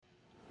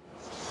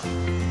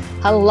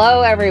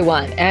Hello,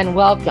 everyone, and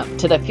welcome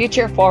to the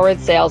Future Forward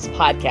Sales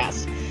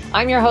Podcast.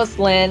 I'm your host,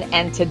 Lynn,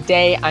 and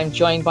today I'm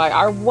joined by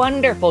our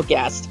wonderful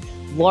guest,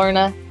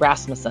 Lorna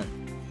Rasmussen.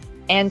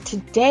 And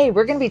today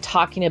we're going to be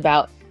talking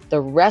about the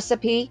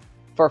recipe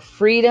for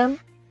freedom,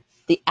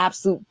 the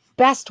absolute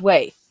best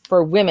way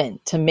for women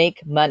to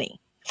make money.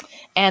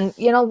 And,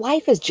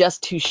 life is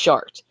just too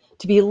short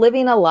to be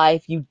living a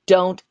life you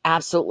don't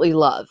absolutely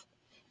love.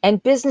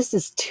 And business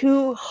is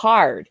too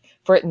hard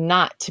for it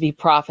not to be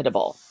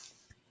profitable.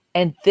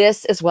 And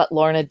this is what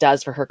Lorna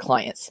does for her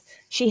clients.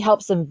 She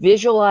helps them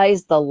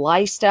visualize the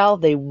lifestyle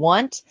they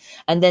want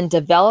and then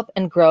develop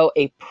and grow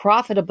a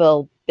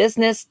profitable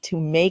business to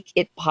make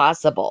it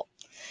possible.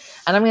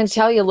 And I'm going to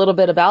tell you a little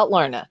bit about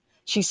Lorna.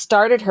 She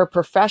started her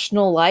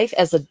professional life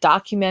as a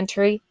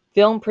documentary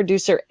film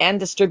producer and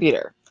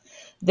distributor.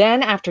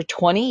 Then, after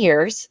 20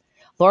 years,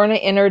 Lorna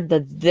entered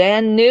the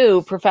then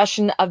new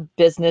profession of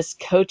business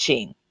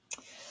coaching.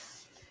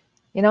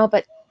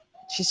 But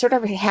she sort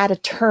of had a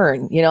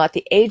turn. At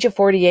the age of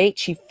 48,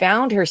 she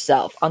found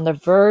herself on the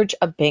verge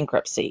of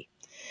bankruptcy.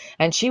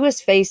 And she was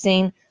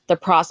facing the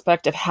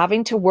prospect of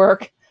having to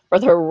work for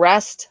the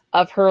rest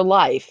of her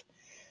life.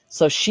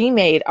 So she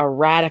made a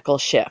radical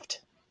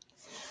shift.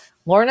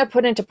 Lorna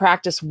put into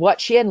practice what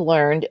she had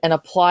learned and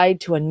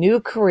applied to a new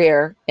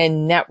career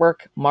in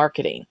network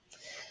marketing.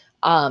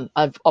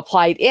 I've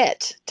applied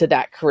it to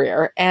that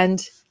career.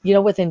 And,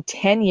 within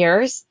 10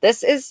 years,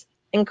 this is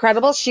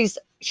incredible.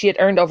 She had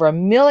earned over $1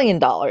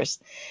 million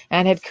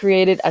and had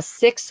created a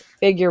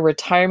 6-figure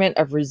retirement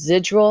of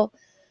residual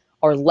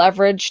or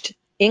leveraged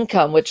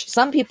income, which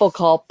some people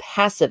call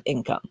passive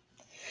income.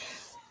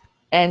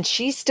 And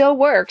she still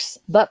works,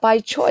 but by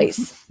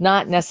choice,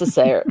 not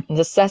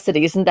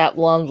necessity. Isn't that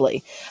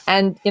lovely?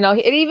 And,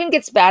 it even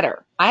gets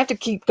better. I have to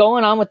keep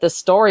going on with the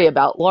story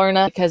about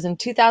Lorna because in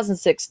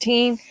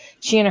 2016,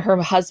 she and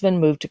her husband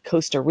moved to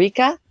Costa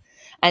Rica,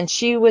 and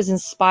she was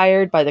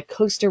inspired by the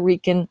Costa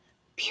Rican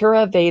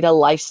Pura Vida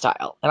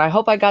lifestyle. And I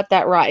hope I got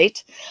that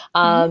right.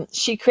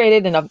 She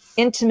created an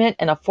intimate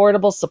and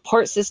affordable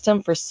support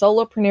system for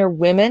solopreneur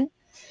women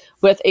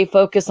with a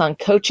focus on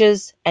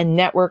coaches and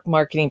network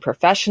marketing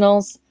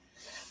professionals.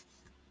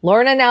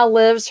 Lorna now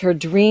lives her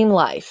dream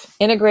life,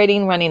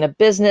 integrating running a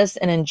business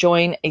and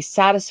enjoying a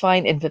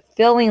satisfying and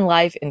fulfilling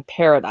life in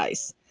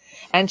paradise.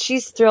 And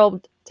she's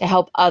thrilled to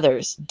help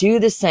others do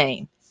the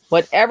same,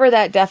 whatever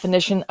that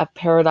definition of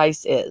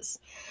paradise is.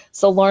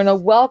 So Lorna,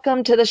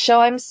 welcome to the show.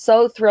 I'm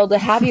so thrilled to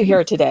have you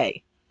here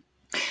today.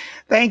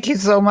 Thank you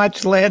so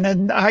much, Lynn.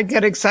 And I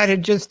get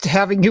excited just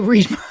having you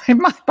read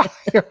my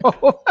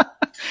bio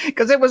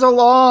because it was a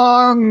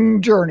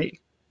long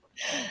journey,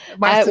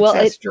 my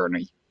success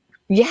journey.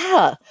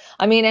 Yeah.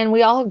 And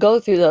we all go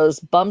through those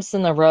bumps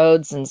in the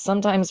roads, and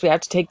sometimes we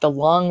have to take the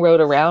long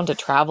road around to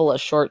travel a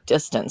short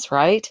distance,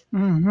 right?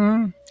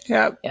 Mm-hmm.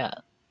 Yeah.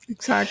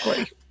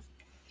 Exactly.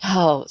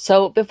 Oh,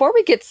 so before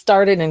we get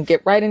started and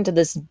get right into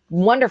this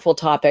wonderful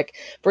topic,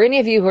 for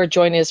any of you who are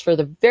joining us for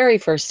the very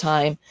first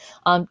time,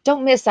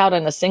 don't miss out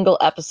on a single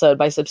episode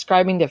by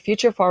subscribing to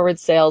Future Forward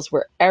Sales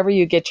wherever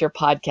you get your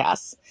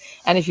podcasts.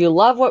 And if you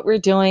love what we're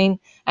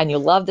doing and you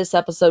love this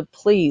episode,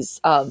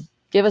 please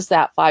give us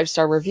that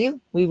 5-star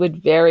review. We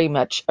would very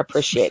much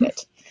appreciate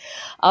it.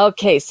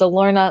 Okay, so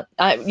Lorna,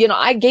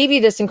 I gave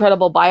you this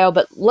incredible bio,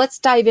 but let's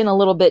dive in a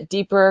little bit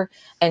deeper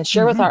and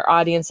share with our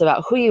audience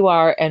about who you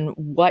are and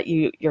what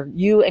you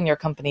and your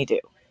company do.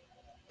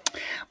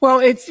 Well,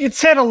 it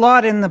said a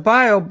lot in the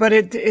bio, but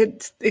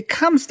it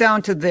comes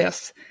down to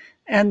this,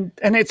 and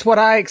it's what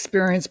I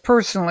experienced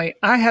personally.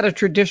 I had a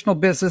traditional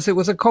business; it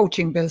was a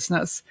coaching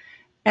business.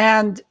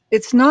 And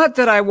it's not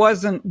that I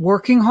wasn't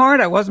working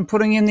hard. I wasn't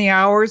putting in the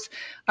hours.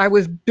 I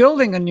was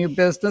building a new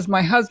business.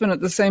 My husband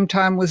at the same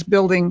time was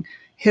building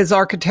his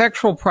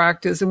architectural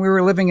practice, and we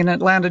were living in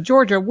Atlanta,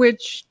 Georgia,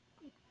 which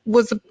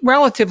was a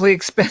relatively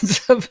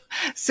expensive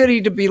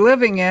city to be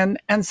living in.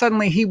 And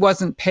suddenly he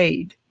wasn't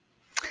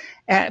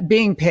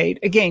being paid.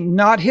 Again,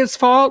 not his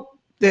fault.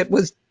 It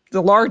was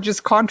the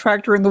largest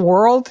contractor in the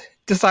world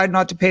decided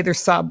not to pay their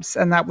subs,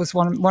 and that was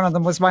one of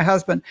them was my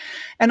husband.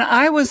 And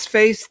I was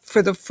faced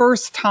for the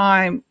first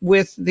time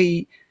with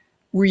the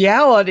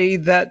reality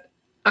that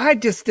I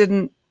just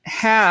didn't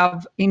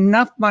have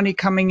enough money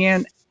coming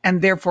in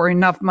and therefore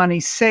enough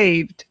money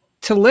saved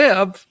to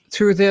live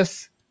through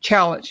this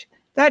challenge.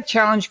 That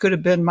challenge could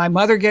have been my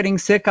mother getting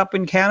sick up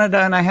in Canada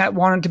and I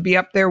wanted to be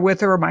up there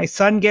with her, or my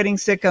son getting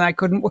sick and I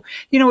couldn't.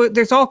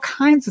 There's all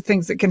kinds of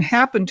things that can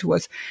happen to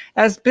us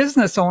as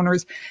business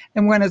owners.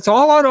 And when it's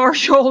all on our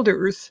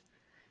shoulders,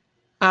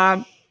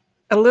 a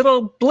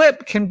little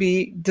blip can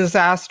be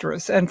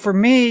disastrous. And for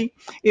me,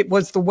 it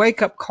was the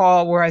wake-up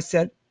call where I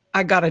said,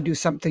 I got to do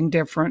something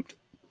different.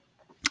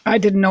 I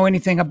didn't know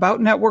anything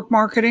about network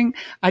marketing.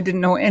 I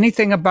didn't know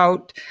anything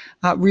about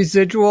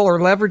residual or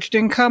leveraged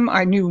income.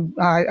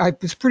 I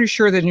was pretty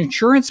sure that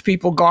insurance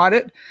people got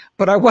it,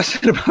 but I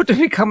wasn't about to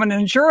become an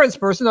insurance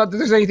person. Not that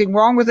there's anything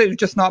wrong with it. It's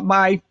just not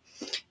my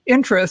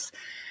interest.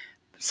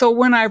 So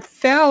when I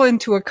fell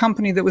into a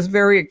company that was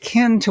very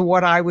akin to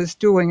what I was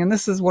doing, and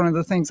this is one of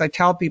the things I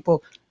tell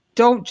people,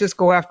 don't just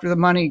go after the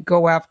money,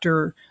 go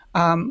after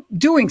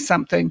doing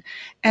something.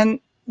 And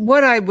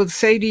what I would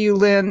say to you,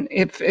 Lynn,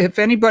 if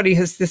anybody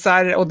has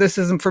decided, oh, this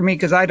isn't for me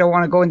because I don't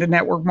want to go into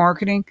network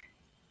marketing,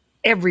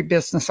 every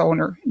business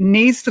owner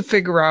needs to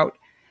figure out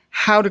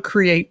how to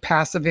create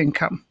passive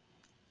income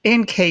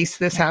in case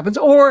this happens,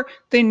 or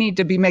they need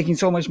to be making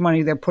so much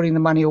money they're putting the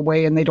money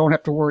away and they don't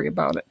have to worry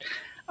about it.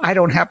 I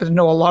don't happen to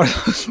know a lot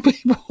of those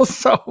people,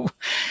 so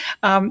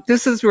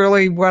this is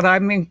really what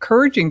I'm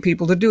encouraging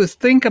people to do, is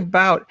think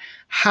about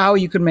how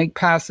you can make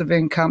passive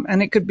income,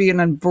 and it could be in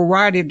a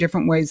variety of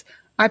different ways.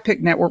 I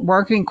picked network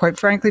marketing, quite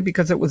frankly,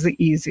 because it was the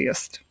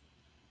easiest.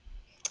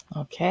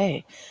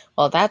 Okay.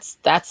 Well, that's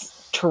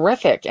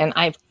terrific. And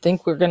I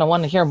think we're going to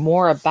want to hear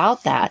more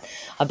about that,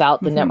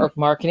 about the network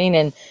marketing,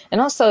 and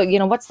also,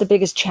 what's the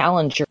biggest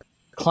challenge your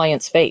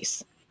clients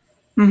face?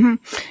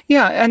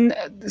 Yeah, and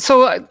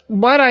so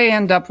what I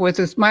end up with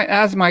is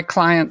as my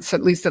clients,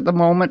 at least at the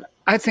moment,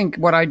 I think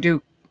what I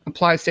do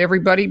applies to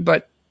everybody,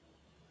 but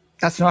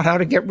that's not how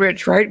to get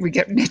rich, right? We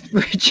get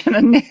rich in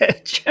a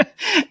niche.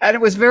 And it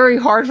was very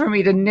hard for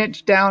me to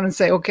niche down and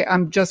say, okay,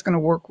 I'm just going to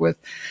work with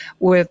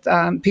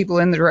people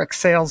in the direct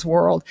sales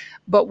world.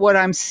 But what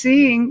I'm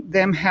seeing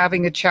them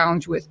having a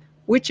challenge with,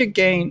 which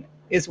again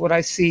is what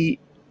I see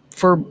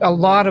for a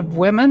lot of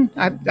women,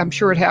 I'm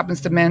sure it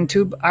happens to men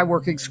too, but I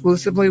work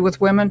exclusively with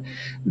women,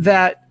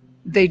 that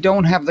they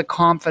don't have the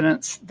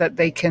confidence that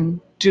they can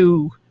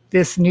do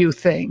this new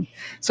thing.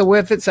 So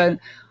if it's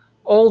an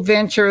old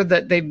venture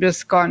that they've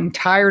just gotten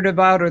tired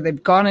about, or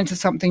they've gone into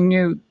something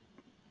new,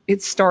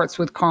 it starts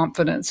with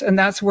confidence. And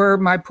that's where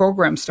my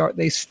programs start.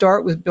 They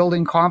start with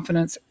building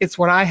confidence. It's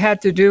what I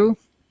had to do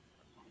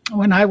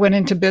when I went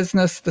into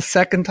business the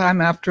second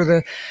time after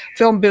the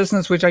film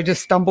business, which I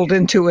just stumbled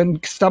into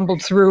and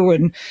stumbled through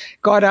and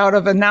got out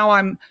of. And now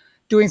I'm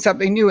doing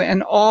something new.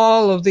 And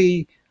all of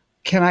the,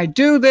 can I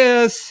do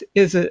this?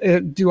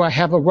 Do I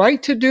have a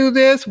right to do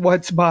this?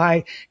 What's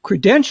my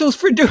credentials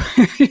for doing,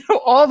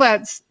 all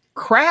that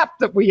crap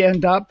that we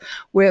end up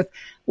with.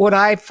 What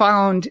I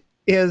found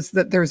is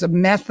that there's a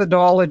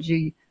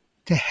methodology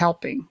to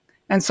helping.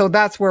 And so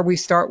that's where we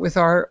start with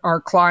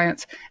our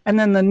clients. And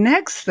then the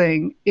next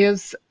thing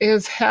is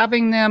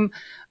having them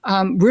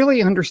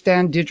really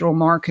understand digital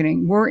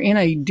marketing. We're in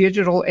a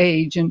digital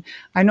age. And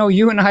I know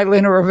you and I,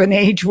 Lynn, are of an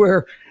age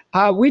where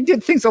we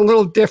did things a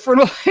little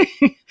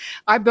differently.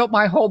 I built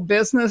my whole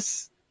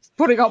business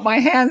putting up my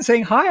hand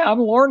saying, hi, I'm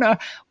Lorna.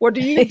 What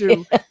do you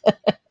do?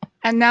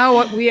 And now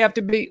what we have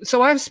to be,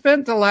 so I've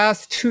spent the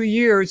last 2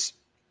 years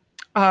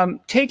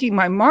taking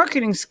my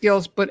marketing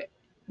skills, but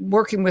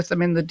working with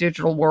them in the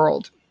digital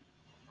world,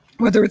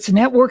 whether it's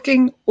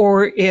networking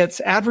or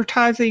it's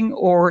advertising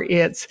or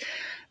it's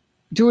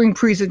doing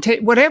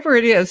presentation, whatever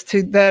it is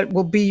that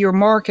will be your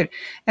market,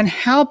 and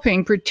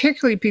helping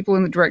particularly people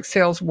in the direct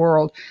sales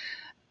world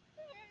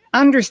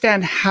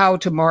understand how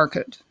to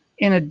market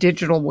in a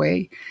digital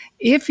way.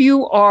 If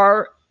you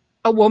are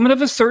a woman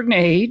of a certain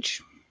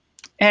age,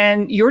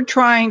 and you're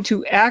trying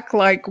to act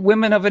like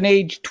women of an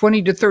age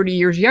 20 to 30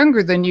 years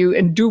younger than you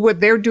and do what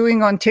they're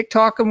doing on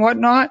TikTok and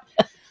whatnot,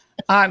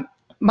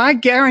 my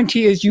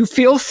guarantee is you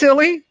feel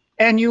silly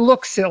and you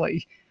look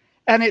silly,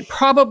 and it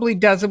probably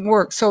doesn't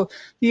work. So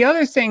the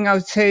other thing I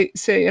would say,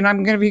 and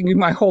I'm going to be giving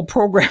my whole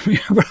program here,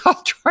 but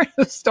I'll try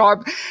to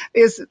stop,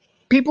 is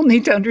people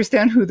need to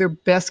understand who their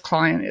best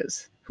client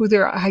is, who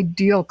their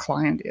ideal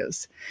client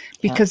is.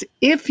 Because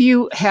if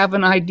you have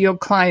an ideal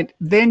client,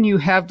 then you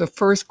have the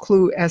first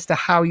clue as to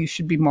how you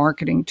should be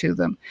marketing to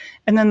them.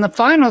 And then the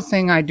final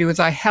thing I do is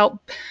I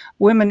help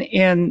women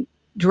in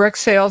direct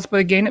sales, but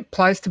again, it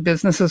applies to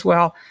business as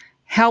well,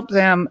 help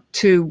them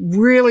to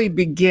really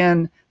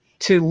begin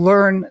to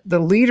learn the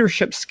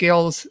leadership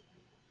skills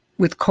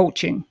with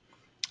coaching.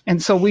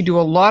 And so we do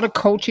a lot of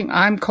coaching.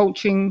 I'm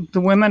coaching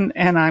the women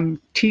and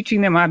I'm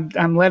teaching them.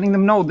 I'm letting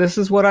them know this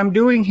is what I'm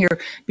doing here.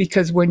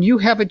 Because when you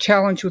have a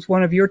challenge with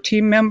one of your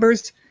team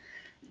members,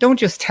 don't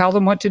just tell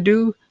them what to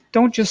do.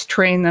 Don't just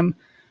train them.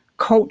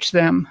 Coach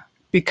them,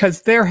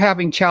 because they're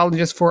having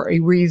challenges for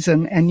a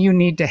reason, and you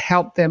need to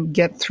help them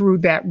get through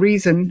that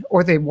reason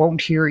or they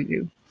won't hear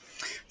you.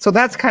 So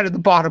that's kind of the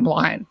bottom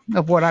line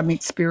of what I'm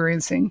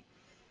experiencing.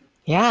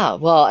 Yeah,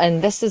 well,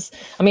 and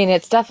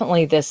it's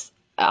definitely this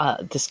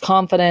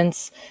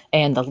confidence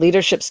and the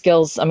leadership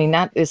skills. I mean,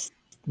 that is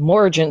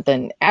more urgent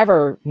than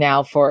ever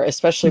now,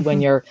 especially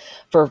when you're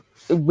for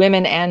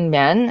women and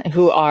men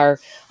who are,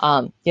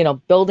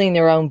 building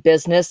their own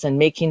business and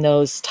making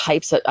those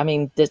types of,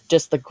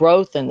 just the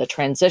growth and the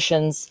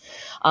transitions.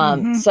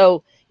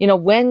 So,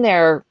 when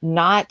they're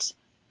not,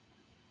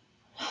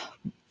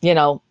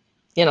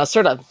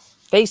 sort of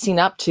facing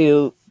up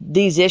to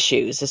these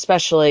issues,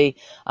 especially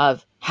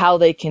of how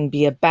they can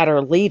be a better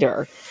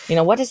leader,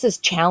 what does this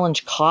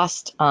challenge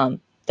cost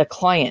the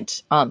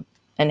client,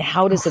 and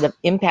how does it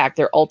impact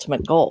their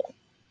ultimate goal?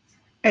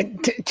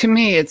 To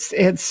me,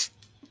 it's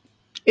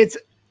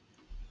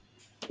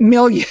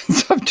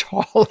millions of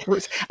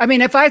dollars. I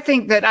mean, if I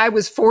think that I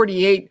was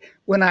 48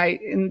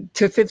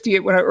 to 58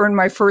 when I earned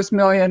my first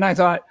million, I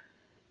thought,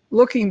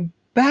 looking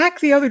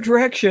back the other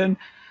direction,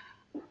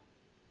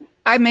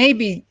 I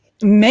maybe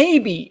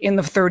in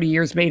the 30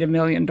 years made $1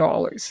 million.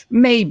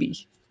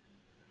 Maybe.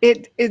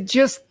 It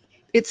just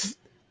it's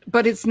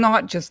but it's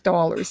not just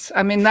dollars.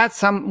 I mean,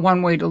 that's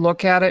one way to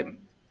look at it,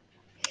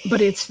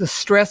 but it's the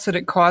stress that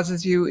it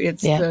causes you.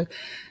 It's Yeah. the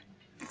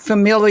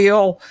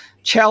familial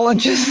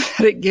challenges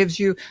that it gives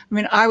you. I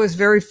mean, I was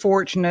very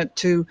fortunate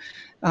to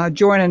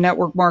join a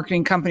network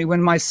marketing company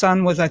when my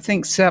son was, I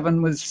think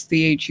 7 was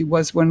the age he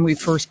was when we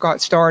first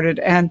got started.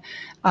 And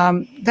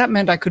that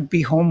meant I could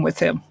be home with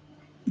him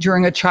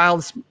during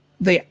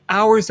the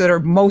hours that are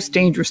most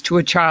dangerous to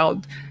a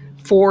child,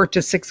 4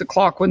 to 6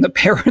 o'clock when the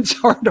parents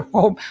aren't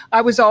home.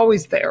 I was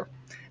always there.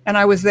 And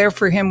I was there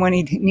for him when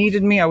he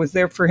needed me. I was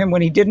there for him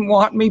when he didn't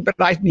want me, but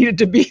I needed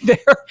to be there.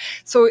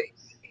 So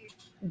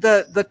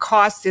the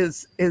cost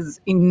is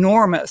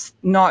enormous.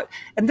 Not,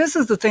 and this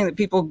is the thing that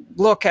people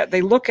look at.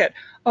 They look at,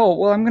 oh,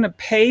 well, I'm going to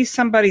pay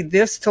somebody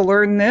this to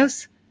learn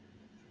this.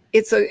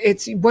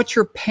 It's what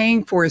you're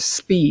paying for is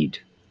speed.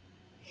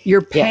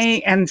 You're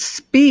paying, Yes. and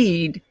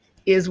speed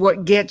is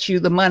what gets you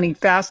the money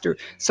faster.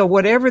 So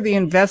whatever the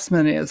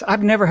investment is,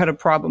 I've never had a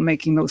problem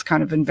making those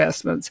kind of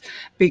investments,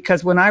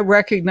 because when I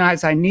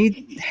recognize I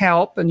need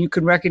help, and you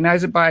can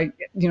recognize it by,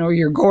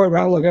 you're going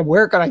around looking,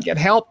 where can I get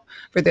help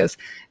for this?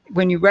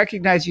 When you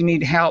recognize you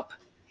need help,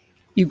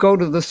 you go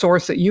to the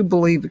source that you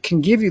believe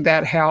can give you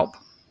that help,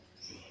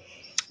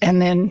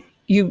 and then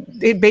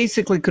it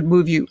basically could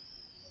move you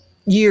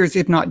years,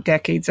 if not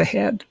decades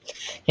ahead.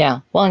 Yeah.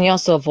 Well, and you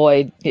also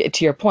avoid,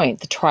 to your point,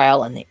 the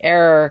trial and the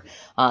error,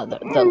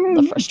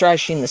 the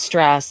frustration, the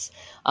stress.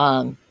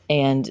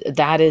 And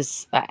that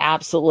is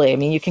absolutely, I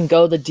mean, you can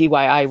go the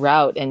DIY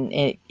route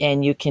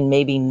and you can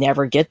maybe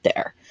never get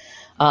there.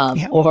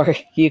 Yeah. Or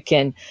you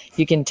can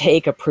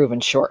take a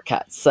proven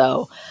shortcut.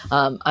 So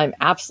I'm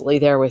absolutely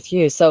there with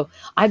you. So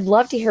I'd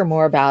love to hear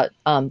more about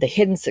the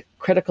hidden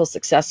critical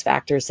success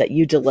factors that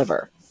you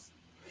deliver.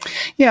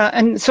 Yeah,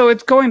 and so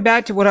it's going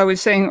back to what I was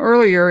saying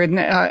earlier, and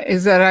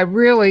is that I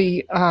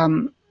really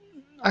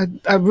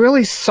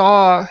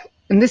saw,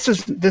 and this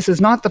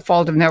is not the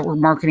fault of network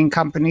marketing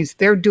companies.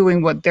 They're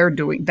doing what they're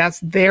doing. That's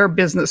their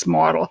business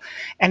model,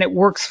 and it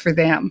works for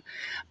them.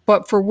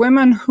 But for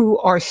women who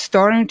are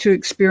starting to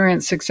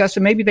experience success,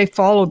 and maybe they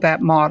followed that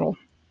model,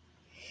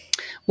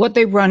 what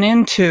they run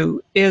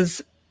into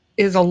is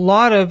a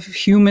lot of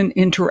human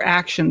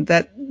interaction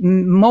that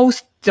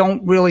most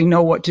don't really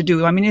know what to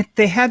do. I mean, if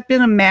they had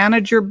been a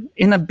manager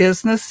in a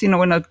business, in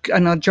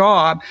a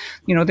job,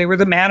 they were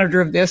the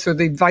manager of this or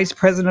the vice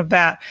president of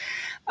that.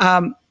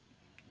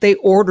 They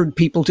ordered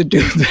people to do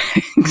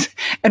things,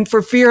 and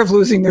for fear of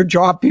losing their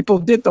job, people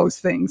did those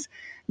things.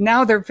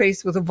 Now they're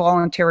faced with a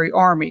voluntary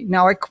army.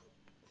 Now,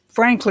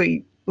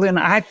 frankly, Lynn,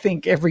 I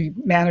think every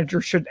manager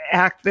should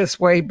act this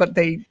way, but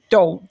they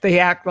don't. They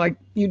act like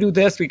you do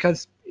this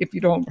because if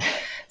you don't.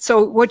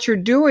 So what you're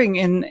doing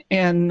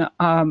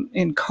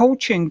in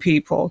coaching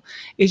people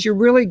is you're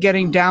really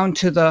getting down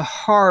to the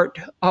heart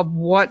of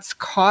what's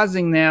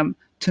causing them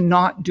to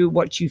not do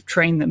what you've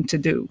trained them to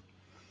do.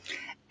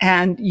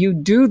 And you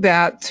do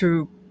that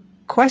through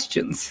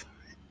questions,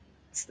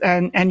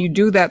 and you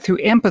do that through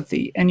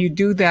empathy, and you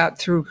do that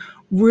through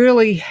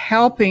really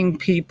helping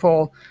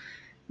people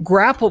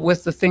grapple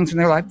with the things in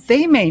their life.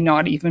 They may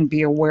not even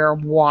be aware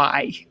of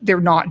why they're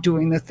not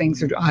doing the things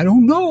they're doing. I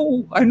don't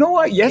know.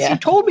 Yes, Yeah. you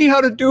told me how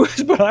to do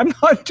it, but I'm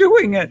not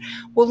doing it.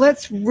 Well,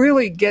 let's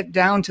really get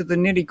down to the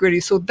nitty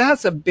gritty. So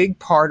that's a big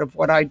part of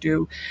what I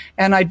do.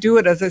 And I do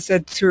it, as I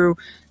said, through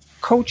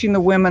coaching the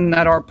women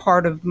that are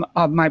part of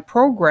my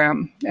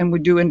program, and we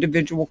do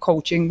individual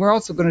coaching. We're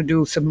also going to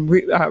do some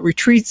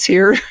retreats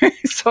here,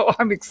 so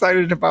I'm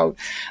excited about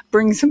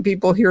bringing some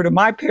people here to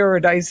my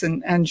paradise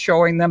and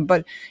showing them.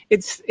 But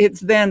it's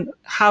then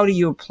how do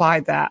you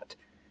apply that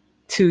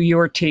to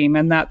your team,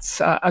 and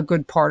that's a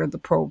good part of the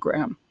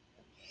program.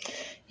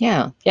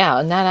 Yeah,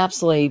 and that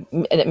absolutely,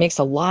 and it makes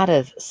a lot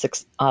of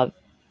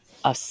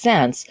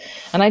sense.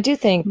 And I do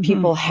think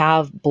people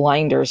have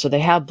blinders, or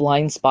they have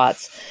blind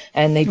spots,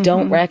 and they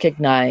don't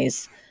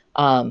recognize,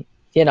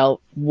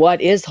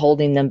 what is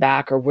holding them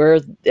back or where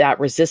that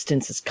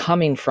resistance is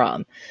coming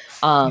from.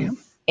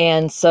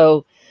 And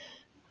so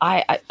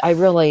I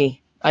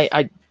really,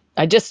 I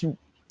just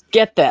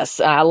get this.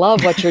 I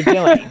love what you're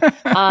doing.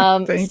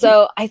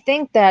 So I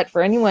think that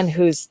for anyone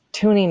who's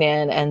tuning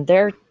in and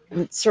they're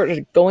sort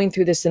of going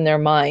through this in their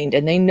mind,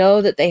 and they know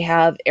that they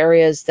have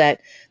areas that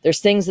there's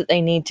things that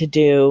they need to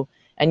do,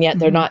 and yet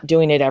they're not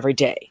doing it every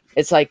day.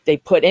 It's like they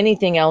put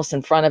anything else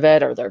in front of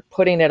it, or they're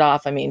putting it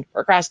off. I mean,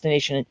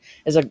 procrastination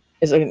is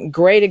a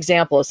great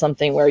example of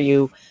something where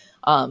you're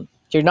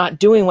not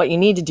doing what you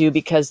need to do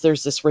because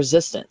there's this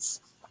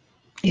resistance.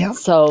 Yeah.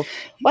 So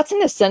what's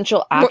an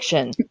essential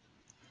action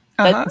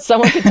that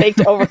someone could take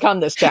to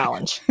overcome this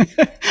challenge?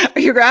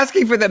 You're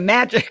asking for the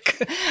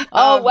magic.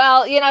 Oh,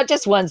 well,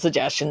 just one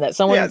suggestion that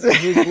someone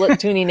who's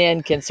tuning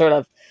in can sort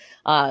of,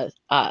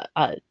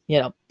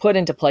 put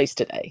into place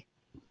today.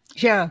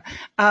 Yeah.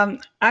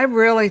 I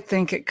really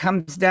think it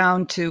comes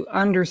down to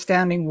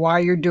understanding why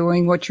you're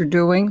doing what you're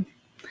doing.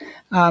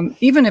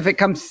 Even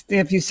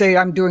if you say,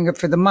 I'm doing it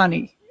for the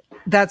money,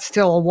 that's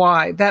still a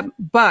why.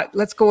 But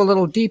let's go a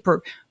little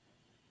deeper.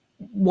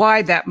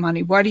 Why that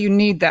money? Why do you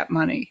need that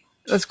money?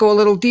 Let's go a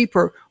little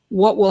deeper.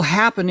 What will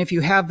happen if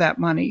you have that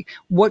money?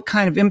 What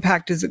kind of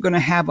impact is it going to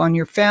have on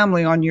your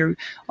family, on you,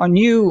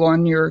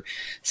 on your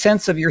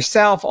sense of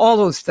yourself, all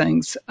those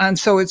things? And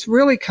so it's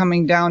really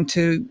coming down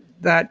to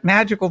that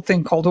magical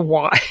thing called a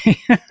why.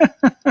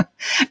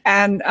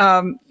 And,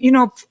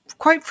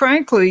 quite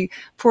frankly,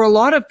 for a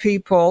lot of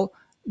people,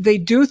 they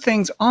do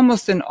things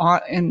almost in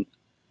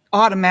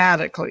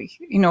automatically,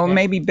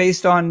 maybe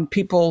based on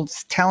people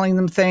telling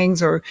them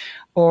things or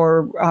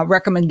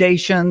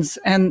recommendations,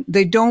 and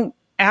they don't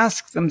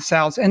ask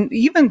themselves. And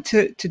even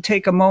to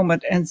take a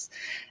moment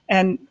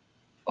and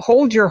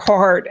hold your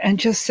heart and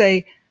just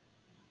say,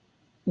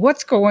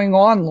 what's going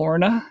on,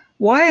 Lorna?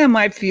 Why am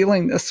I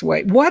feeling this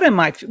way? What am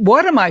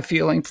I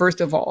feeling,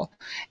 first of all?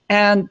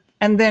 And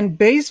then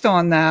based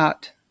on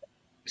that,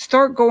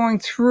 start going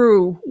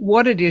through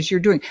what it is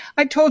you're doing.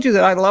 I told you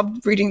that I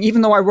loved reading,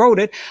 even though I wrote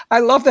it. I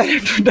love that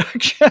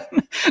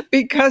introduction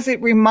because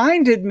it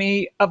reminded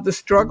me of the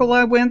struggle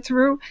I went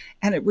through,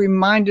 and it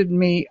reminded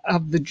me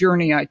of the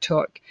journey I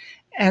took.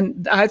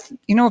 And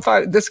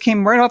this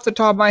came right off the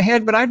top of my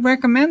head, but I'd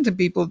recommend to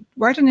people,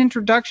 write an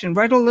introduction,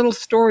 write a little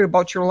story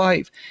about your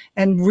life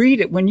and read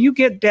it. When you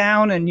get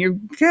down and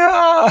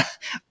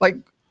like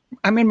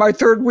I'm in my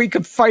third week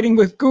of fighting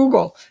with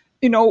Google,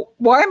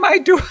 why am I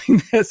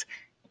doing this?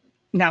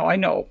 Now I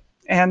know.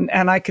 And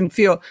I can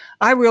feel,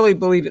 I really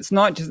believe it's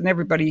not just, and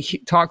everybody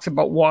talks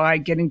about why,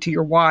 getting to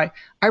your why.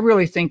 I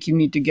really think you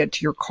need to get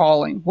to your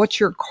calling. What's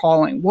your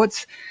calling?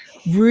 What's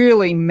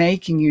really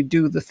making you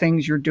do the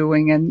things you're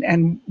doing,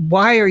 and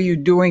why are you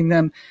doing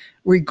them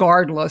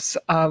regardless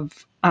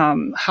of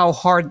how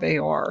hard they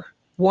are?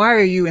 Why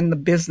are you in the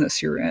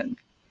business you're in?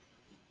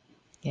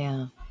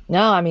 Yeah.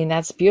 No, I mean,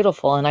 that's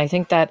beautiful. And I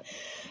think that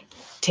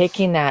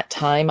taking that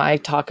time, I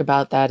talk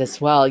about that as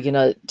well.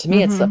 To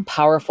me, it's a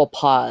powerful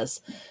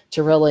pause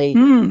to really,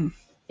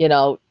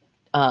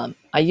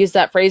 I use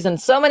that phrase in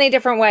so many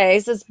different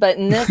ways, but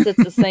in this,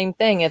 it's the same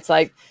thing. It's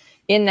like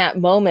in that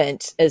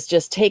moment is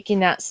just taking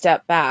that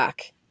step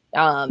back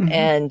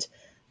and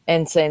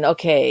saying,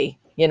 okay,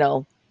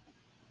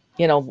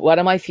 what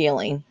am I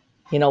feeling?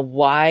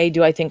 Why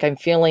do I think I'm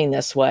feeling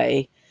this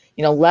way?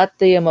 Let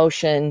the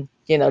emotion,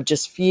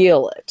 just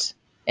feel it.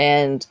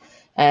 And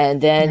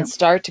then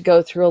start to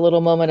go through a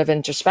little moment of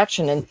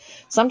introspection. And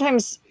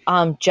sometimes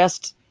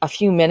just a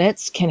few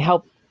minutes can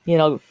help,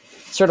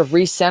 sort of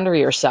recenter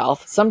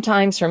yourself.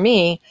 Sometimes for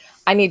me,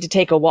 I need to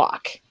take a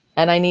walk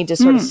and I need to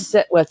sort of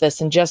sit with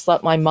this and just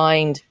let my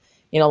mind,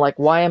 like,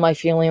 why am I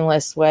feeling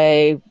this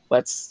way?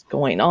 What's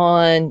going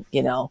on?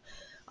 To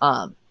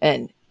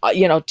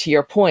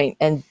your point,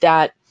 and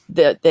that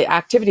the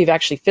activity of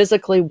actually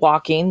physically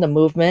walking, the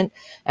movement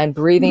and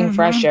breathing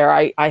fresh air.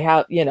 I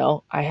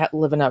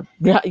live in a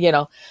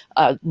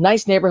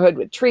nice neighborhood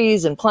with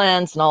trees and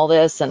plants and all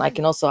this. And I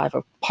can also have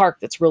a park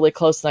that's really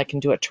close and I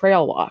can do a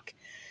trail walk.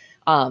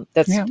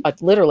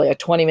 That's literally a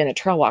 20-minute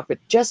trail walk, but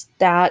just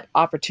that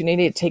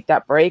opportunity to take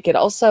that break. It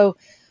also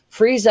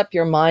frees up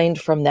your mind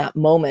from that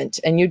moment.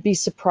 And you'd be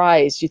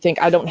surprised. You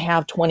think, I don't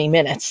have 20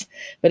 minutes,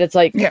 but it's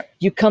like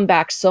you come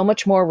back so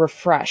much more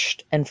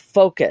refreshed and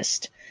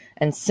focused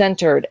and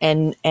centered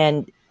and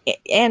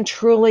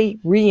truly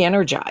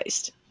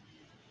re-energized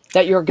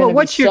that you're going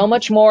to be so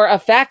much more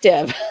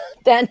effective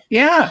than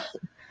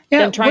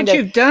than trying what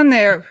you've done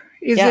there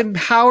is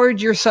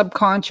empowered your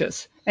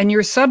subconscious, and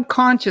your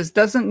subconscious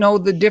doesn't know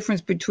the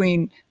difference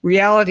between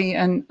reality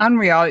and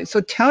unreality.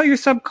 So tell your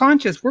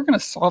subconscious, we're going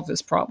to solve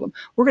this problem.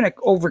 We're going to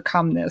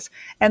overcome this.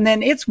 And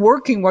then it's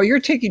working while you're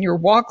taking your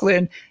walk,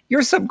 Lynn.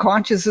 Your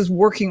subconscious is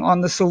working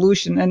on the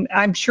solution. And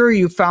I'm sure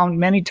you found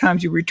many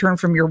times you return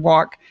from your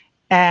walk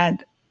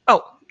and,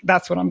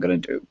 that's what I'm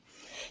going to do.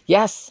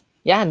 Yes.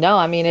 Yeah, no,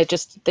 I mean,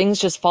 things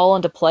just fall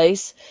into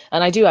place.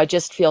 And I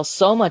just feel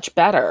so much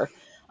better.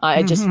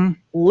 I just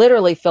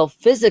literally feel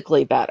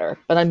physically better,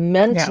 but I'm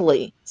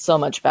mentally so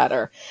much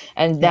better.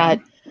 And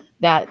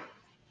that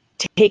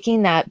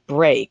taking that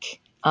break,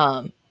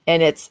 and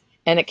it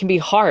can be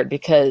hard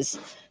because,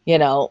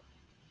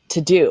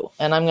 to do,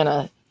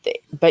 and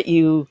but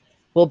you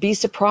will be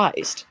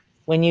surprised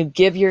when you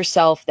give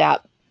yourself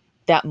that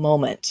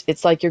moment.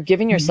 It's like you're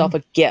giving yourself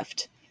a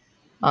gift.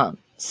 And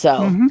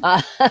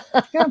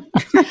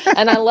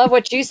I love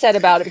what you said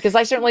about it, because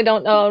I certainly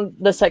don't know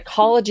the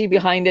psychology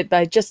behind it, but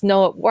I just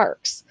know it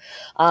works.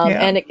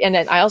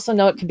 And I also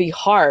know it can be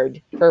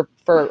hard for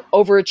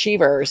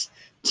overachievers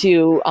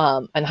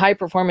and high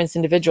performance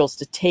individuals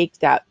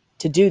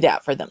to do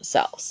that for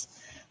themselves.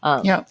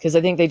 Because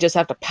I think they just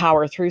have to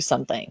power through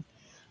something.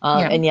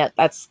 And yet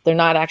they're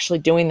not actually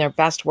doing their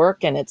best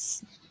work, and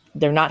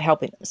they're not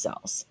helping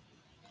themselves.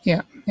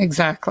 Yeah,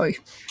 exactly.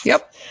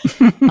 Yep.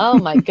 Oh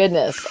my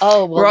goodness.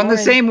 Oh, well, we're on the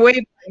same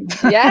wavelength.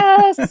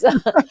 Yes.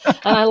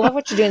 And I love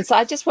what you're doing. So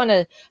I just want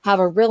to have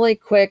a really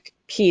quick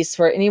piece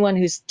for anyone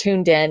who's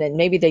tuned in and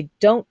maybe they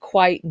don't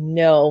quite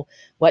know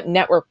what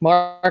network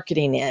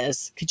marketing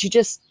is. Could you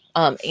just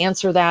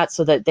answer that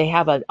so that they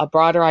have a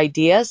broader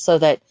idea so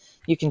that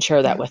you can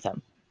share that with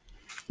them?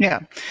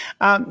 Yeah.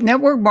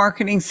 Network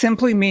marketing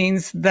simply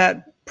means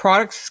that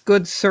products,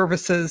 goods,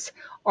 services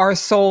are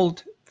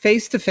sold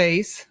face to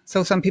face.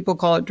 So some people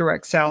call it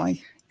direct selling,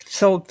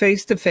 sold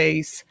face to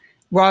face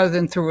rather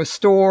than through a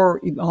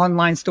store,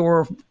 online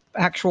store,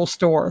 actual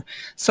store.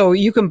 So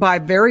you can buy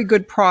very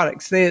good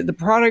products. The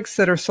products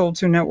that are sold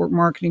through network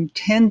marketing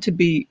tend to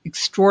be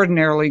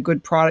extraordinarily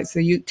good products.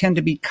 They tend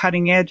to be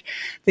cutting edge.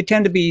 They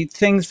tend to be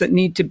things that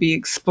need to be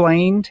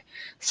explained.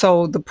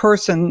 So the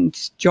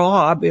person's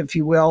job, if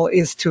you will,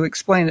 is to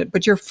explain it.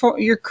 But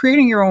you're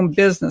creating your own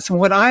business. And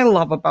what I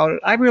love about it,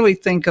 I really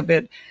think of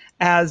it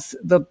as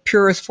the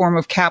purest form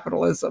of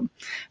capitalism,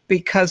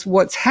 because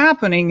what's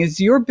happening is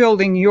you're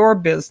building your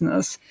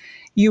business.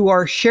 You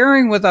are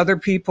sharing with other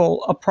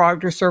people a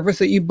product or service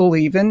that you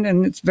believe in,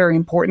 and it's very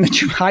important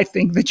that I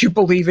think that you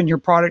believe in your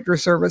product or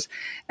service.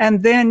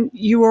 And then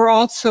you are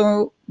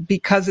also,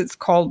 because it's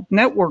called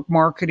network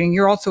marketing,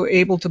 you're also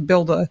able to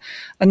build a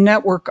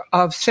network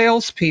of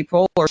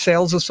salespeople or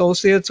sales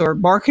associates or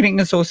marketing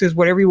associates,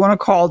 whatever you want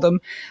to call them,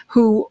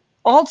 who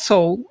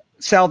also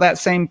sell that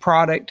same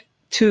product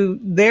to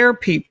their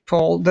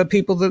people, the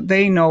people that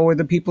they know or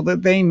the people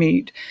that they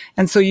meet.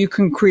 And so you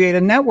can create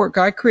a network.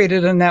 I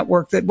created a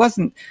network that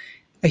wasn't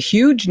a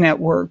huge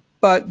network,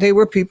 but they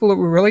were people that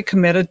were really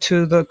committed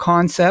to the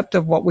concept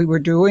of what we were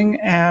doing.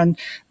 And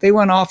they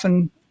went off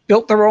and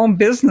built their own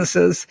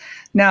businesses.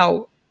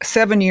 Now,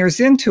 7 years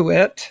into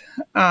it,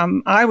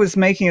 I was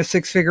making a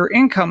six-figure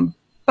income,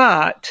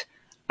 but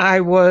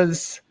I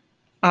was,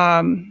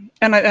 and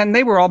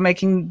they were all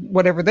making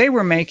whatever they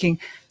were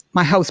making.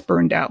 My house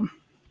burned down.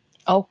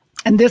 Oh,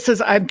 And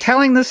I'm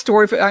telling this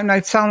story,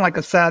 I sound like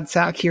a sad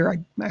sack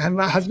here.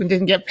 My husband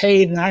didn't get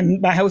paid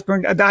and my house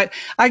burned. I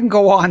can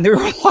go on. There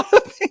are a lot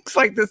of things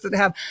like this that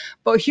have.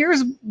 But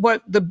here's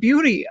what the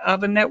beauty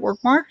of a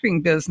network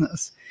marketing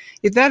business.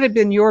 If that had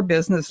been your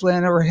business,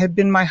 Lynn, or had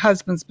been my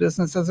husband's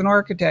business as an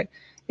architect,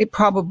 it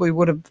probably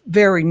would have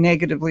very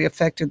negatively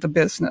affected the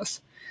business.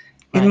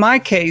 right. In my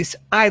case,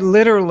 I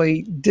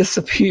literally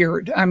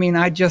disappeared. I mean,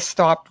 I just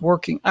stopped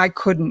working. I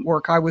couldn't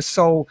work. I was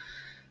so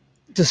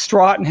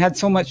distraught and had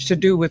so much to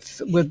do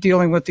with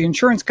dealing with the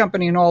insurance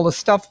company and all the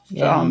stuff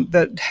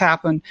that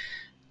happened.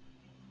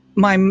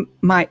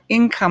 My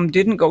income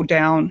didn't go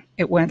down,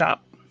 it went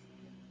up.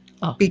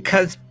 Oh.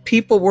 Because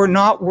people were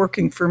not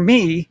working for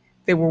me,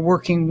 they were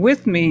working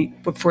with me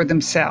but for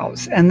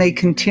themselves, and they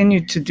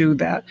continued to do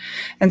that.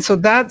 And so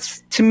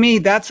that's, to me,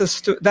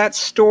 that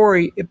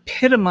story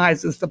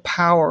epitomizes the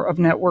power of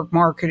network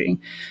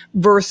marketing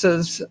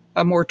versus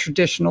a more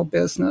traditional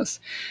business.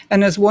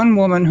 And as one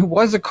woman who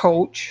was a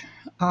coach,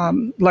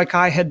 like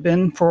I had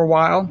been for a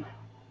while,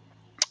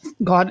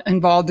 got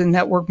involved in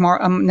network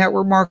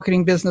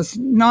marketing business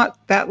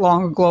not that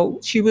long ago.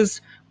 She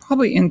was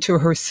probably into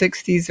her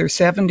 60s or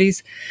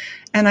 70s.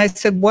 And I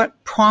said,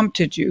 "What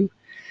prompted you?"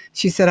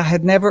 She said, "I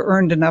had never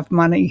earned enough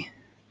money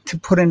to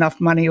put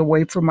enough money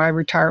away for my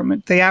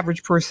retirement. The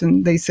average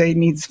person, they say,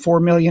 needs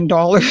 $4 million."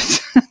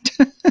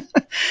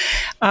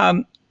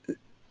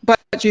 But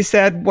she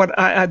said,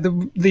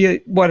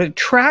 what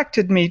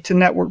attracted me to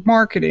network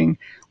marketing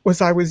was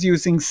I was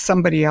using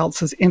somebody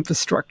else's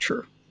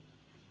infrastructure.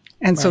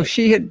 And so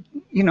she had,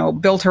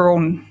 built her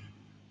own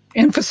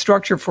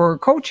infrastructure for her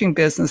coaching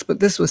business, but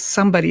this was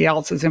somebody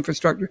else's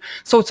infrastructure.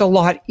 So it's a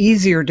lot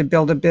easier to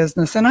build a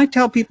business. And I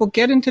tell people,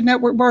 get into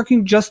network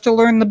marketing just to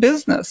learn the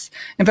business.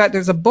 In fact,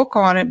 there's a book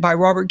on it by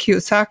Robert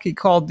Kiyosaki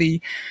called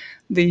the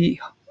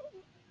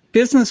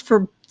Business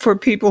for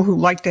People Who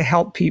Like to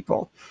Help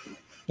People.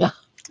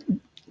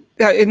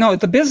 No,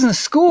 the business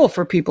school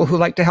for people who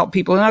like to help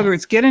people. In other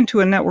words, get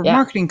into a network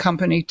marketing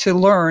company to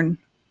learn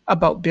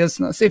about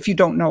business if you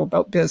don't know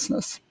about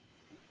business.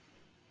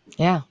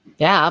 Yeah,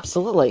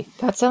 absolutely.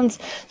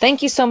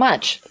 Thank you so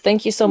much.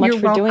 Thank you so much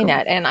for doing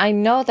that. And I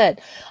know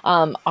that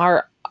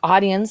our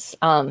audience,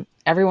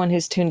 everyone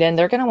who's tuned in,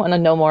 they're going to want to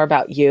know more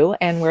about you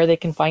and where they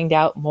can find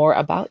out more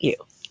about you.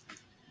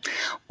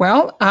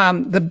 Well,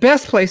 the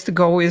best place to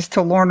go is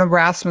to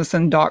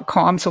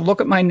lornarasmussen.com. So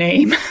look at my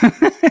name.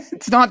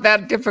 It's not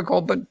that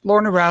difficult, but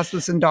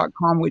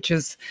lornarasmussen.com, which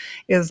is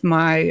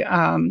my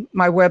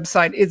my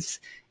website. It's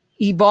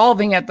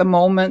evolving at the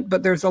moment,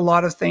 but there's a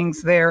lot of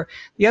things there.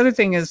 The other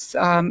thing is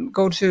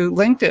go to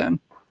LinkedIn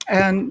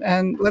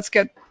and let's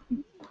get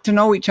to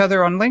know each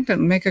other on LinkedIn,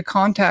 make a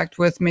contact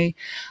with me.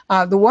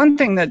 The one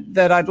thing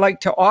that I'd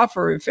like to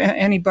offer, if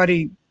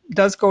anybody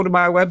does go to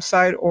my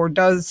website or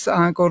does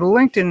go to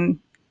LinkedIn,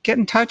 get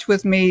in touch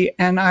with me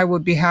and I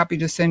would be happy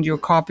to send you a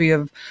copy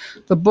of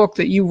the book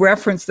that you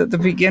referenced at the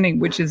beginning,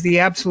 which is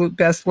The Absolute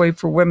Best Way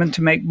for Women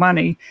to Make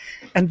Money.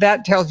 And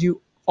that tells you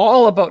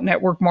all about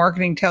network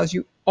marketing, tells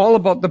you all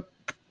about the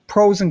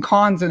pros and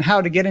cons and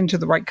how to get into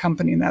the right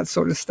company and that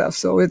sort of stuff.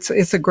 So it's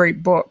a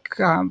great book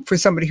for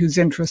somebody who's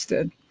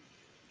interested.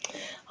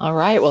 All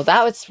right. Well,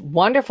 that was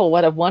wonderful.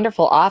 What a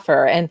wonderful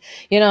offer. And,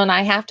 and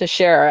I have to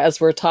share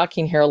as we're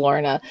talking here,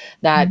 Lorna,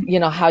 that,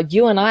 how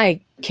you and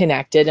I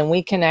connected, and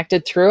we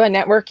connected through a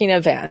networking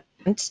event.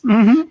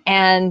 Hmm.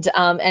 And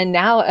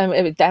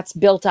now that's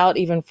built out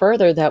even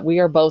further that we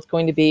are both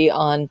going to be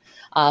on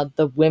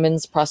the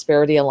Women's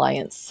Prosperity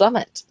Alliance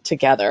Summit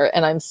together.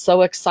 And I'm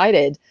so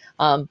excited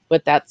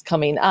with that's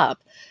coming up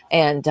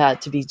and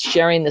to be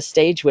sharing the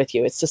stage with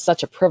you. It's just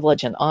such a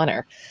privilege and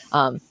honor.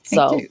 Thank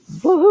So, you.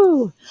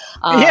 woohoo.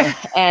 Yeah.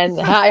 And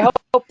I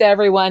hope that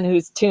everyone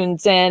who's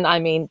tuned in, I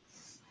mean,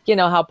 you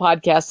know how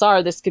podcasts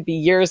are. This could be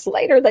years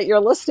later that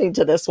you're listening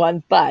to this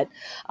one, but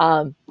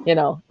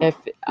if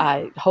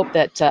I hope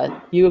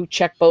that you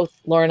check both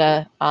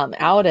Lorna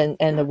out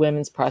and the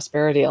Women's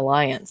Prosperity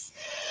Alliance.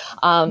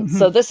 Hmm.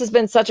 So this has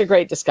been such a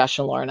great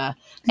discussion, Lorna.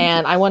 Thank you.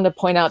 And I want to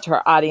point out to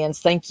our audience,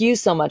 thank you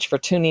so much for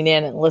tuning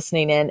in and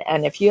listening in.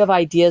 And if you have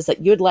ideas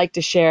that you'd like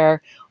to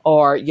share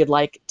or you'd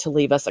like to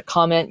leave us a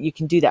comment, you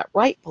can do that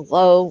right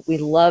below. We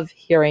love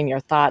hearing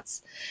your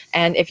thoughts.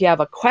 And if you have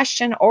a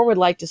question or would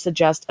like to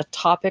suggest a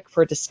topic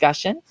for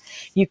discussion,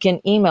 you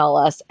can email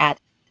us at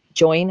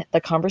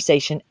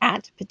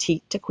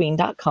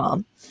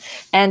jointheconversation@petitetoqueen.com.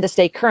 And to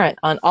stay current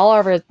on all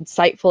of our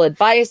insightful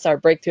advice, our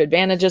breakthrough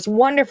advantages,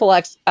 wonderful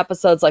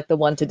episodes like the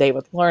one today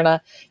with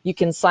Lorna, you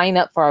can sign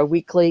up for our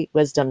weekly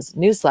Wisdoms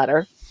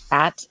newsletter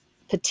at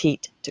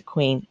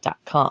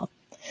petitetoqueen.com.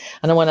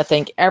 And I want to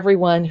thank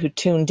everyone who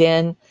tuned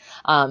in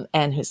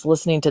and who's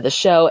listening to the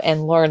show.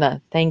 And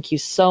Lorna, thank you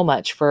so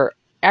much for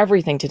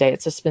everything today.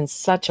 It's just been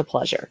such a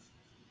pleasure.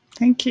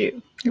 Thank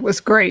you. It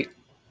was great.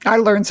 I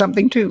learned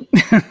something too.